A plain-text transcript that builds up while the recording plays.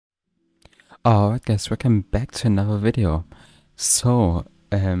Alright guys, welcome back to another video.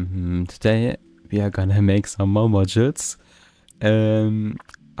 Today we are gonna make some more modules.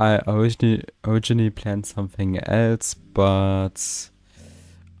 I originally planned something else, but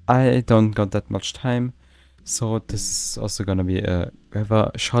I don't got that much time, so this is also gonna be a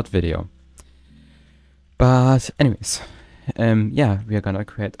rather short video. But anyways, yeah, we are gonna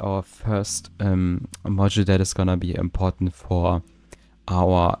create our first module that is gonna be important for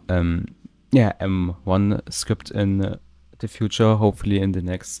our M1 script in the future, hopefully in the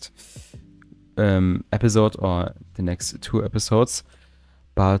next episode or the next 2 episodes.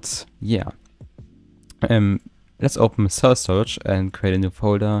 But yeah, let's open source storage and create a new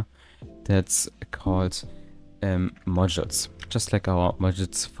folder that's called modules, just like our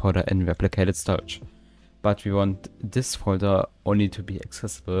modules folder in replicated storage. But we want this folder only to be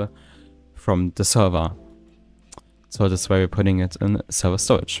accessible from the server. So that's why we're putting it in server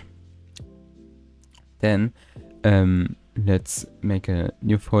storage. Then let's make a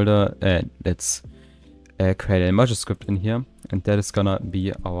new folder. Let's create a module script in here, and that is gonna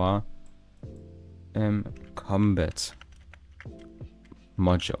be our combat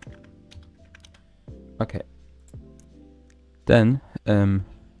module. Okay. Then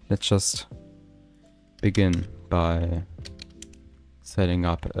let's just begin by setting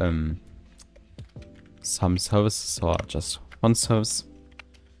up some services, or just one service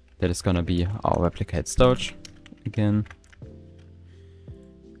that is gonna be our replicate storage again.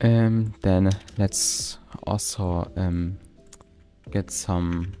 Then let's also get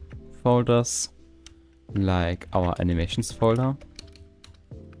some folders like our animations folder.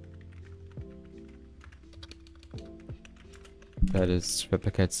 That is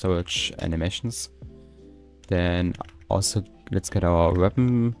replicate storage animations. Then also let's get our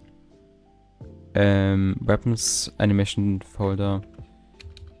weapons animation folder.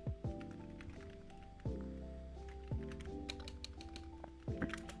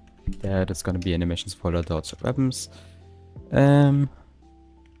 That is gonna be animations folder dot weapons. Then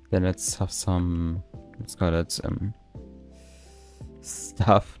let's have some, let's call it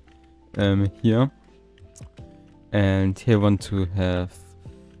stuff here. And here we want to have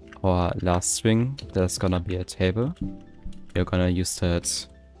our last string. That's gonna be a table. We're gonna use that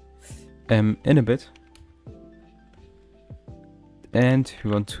in a bit. And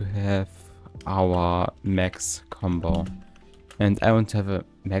we want to have our max combo. And I want to have a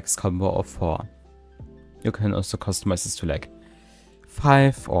max combo of 4. You can also customize this to like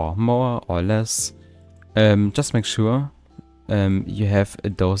 5 or more or less. Just make sure you have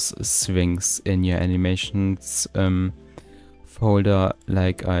those swings in your animations folder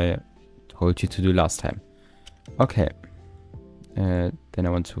like I told you to do last time. Okay. Then I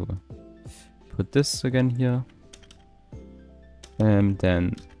want to put this again here.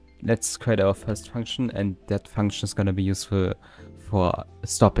 Then let's create our first function, and that function is gonna be useful for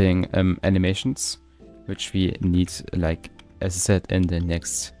stopping animations, which we need, like as I said, in the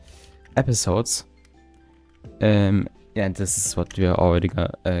next episodes. Yeah, and this is what we are already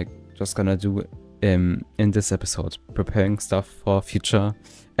just gonna do in this episode, preparing stuff for future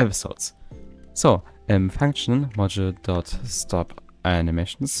episodes. So function module.stop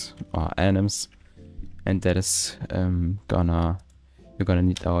animations or anims, and that is we're gonna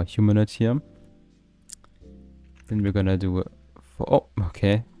need our humanoid here. Then we're gonna do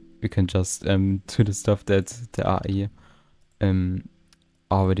okay, we can just do the stuff that the AI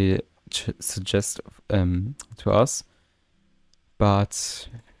already suggests to us, but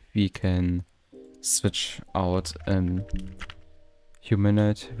we can switch out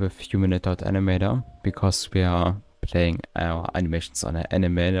humanoid with humanoid.animator, because we are playing our animations on an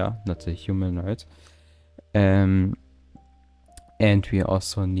animator, not a humanoid. And we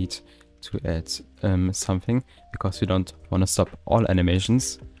also need to add something, because we don't want to stop all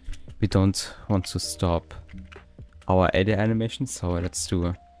animations. We don't want to stop our idle animations, so let's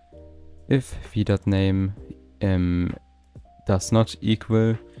do if v.name does not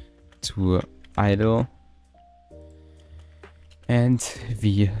equal to idle, and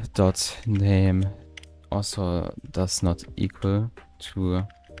v.name also does not equal to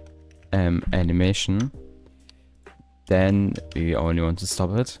animation. Then we only want to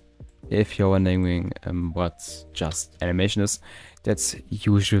stop it. If you're wondering what just animation is, that's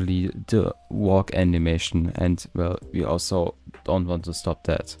usually the walk animation, and well, we also don't want to stop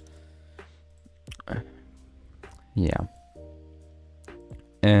that. Yeah.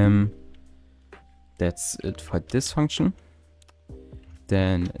 That's it for this function.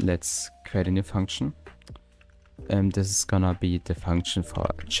 Then let's create a new function. This is gonna be the function for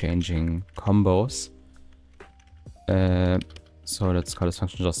changing combos. So let's call this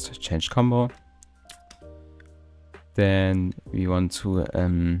function just change combo. Then we want to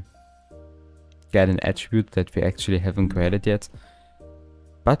get an attribute that we actually haven't created yet.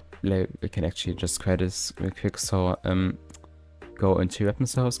 But like, we can actually just create this real quick. So go into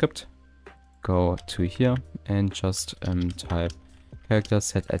weapons script, go to here and just type character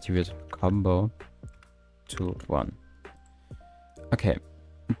set attribute combo to 1. Okay,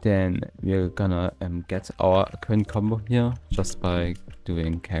 then we're gonna get our current combo here just by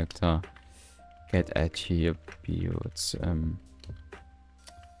doing character get attributes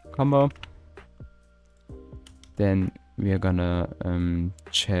combo. Then we are gonna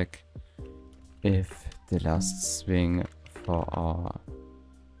check if the last swing for our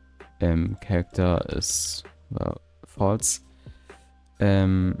character is false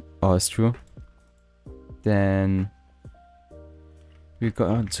or is true. Then we're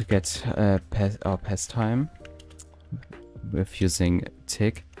going to get our pastime with using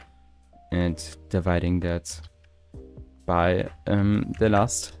tick and dividing that by the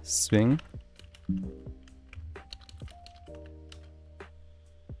last swing.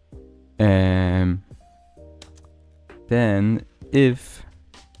 Then if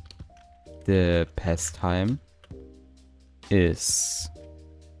the pastime is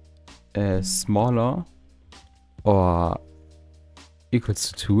smaller or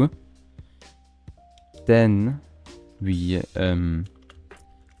equals to 2, then we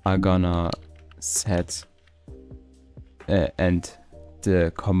are gonna set and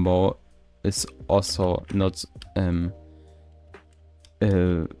the combo is also not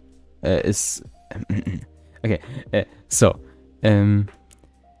is okay. So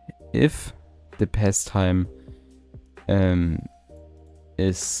if the pastime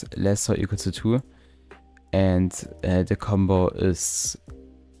is less or equal to 2 and the combo is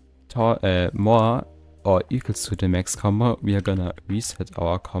more or equals to the max combo, we are gonna reset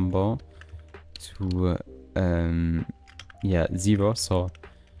our combo to 0. So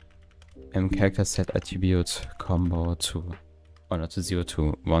character set attribute combo to, or not to 0,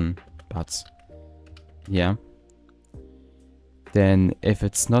 to 1, but yeah. Then if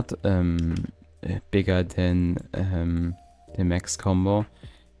it's not bigger than the max combo,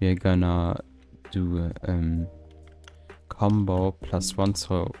 we're gonna do combo plus 1,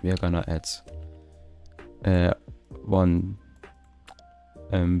 so we're gonna add 1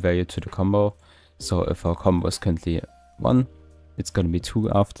 value to the combo. So if our combo is currently 1, it's gonna be 2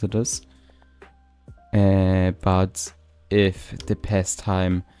 after this. But if the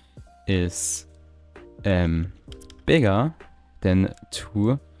pastime is bigger than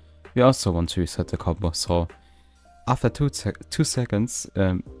 2, we also want to reset the combo. So after 2 seconds,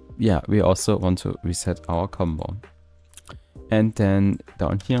 we also want to reset our combo. And then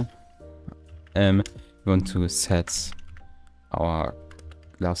down here, we want to set our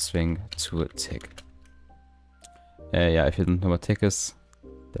last swing to a tick. If you don't know what tick is,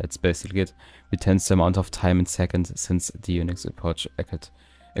 that's basically it. Returns the amount of time in seconds since the Unix approach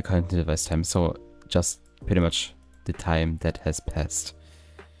according to device time. So just pretty much the time that has passed.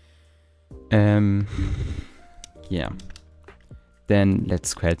 Then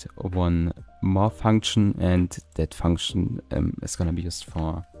let's create one more function, and that function is gonna be used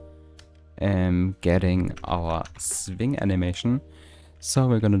for getting our swing animation. So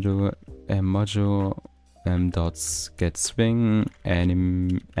we're gonna do a module dots get swing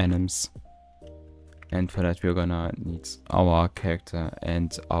anims, and for that we're gonna need our character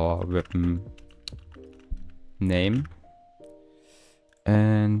and our weapon name.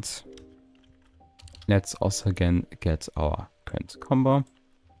 And let's also again get our current combo,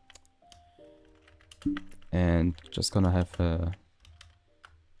 and just gonna have a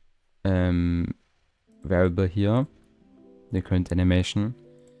variable here, the current animation.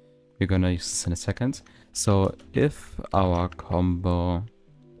 We're gonna use this in a second. So if our combo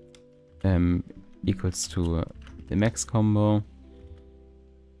equals to the max combo,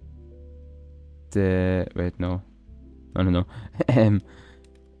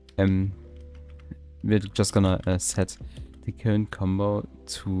 we're just gonna set the current combo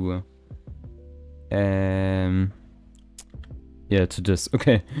to to this.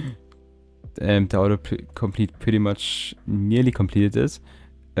 Okay. The autocomplete pretty much nearly completed it.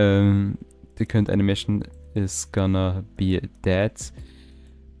 The current animation is gonna be dead,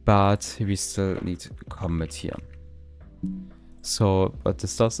 but we still need combat here. So what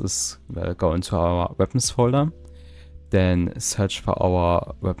this does is go into our weapons folder, then search for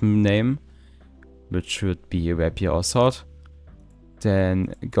our weapon name, which should be rapier or sword.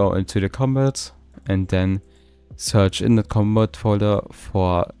 Then go into the combat and then search in the combat folder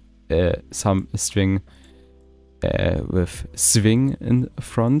for some string with swing in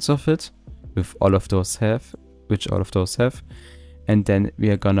front of it, with all of those have, which all of those have, and then we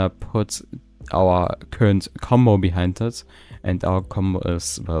are gonna put our current combo behind it, and our combo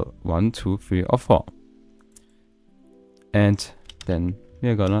is, well, 1, 2, 3, or 4. And then we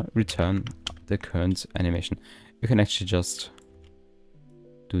are gonna return the current animation. You can actually just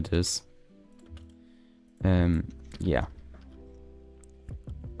do this. Yeah.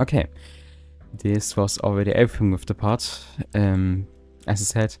 Okay. This was already everything with the part. As I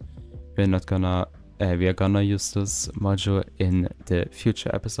said, we are gonna use this module in the future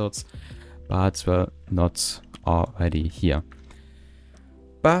episodes, but well, not already here.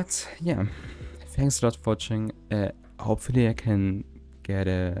 But yeah, thanks a lot for watching. Hopefully I can get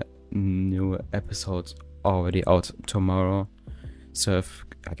a new episode already out tomorrow, so if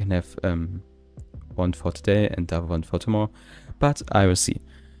I can have one for today and the other one for tomorrow, but I will see.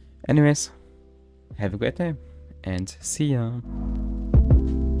 Anyways, have a great day and see ya.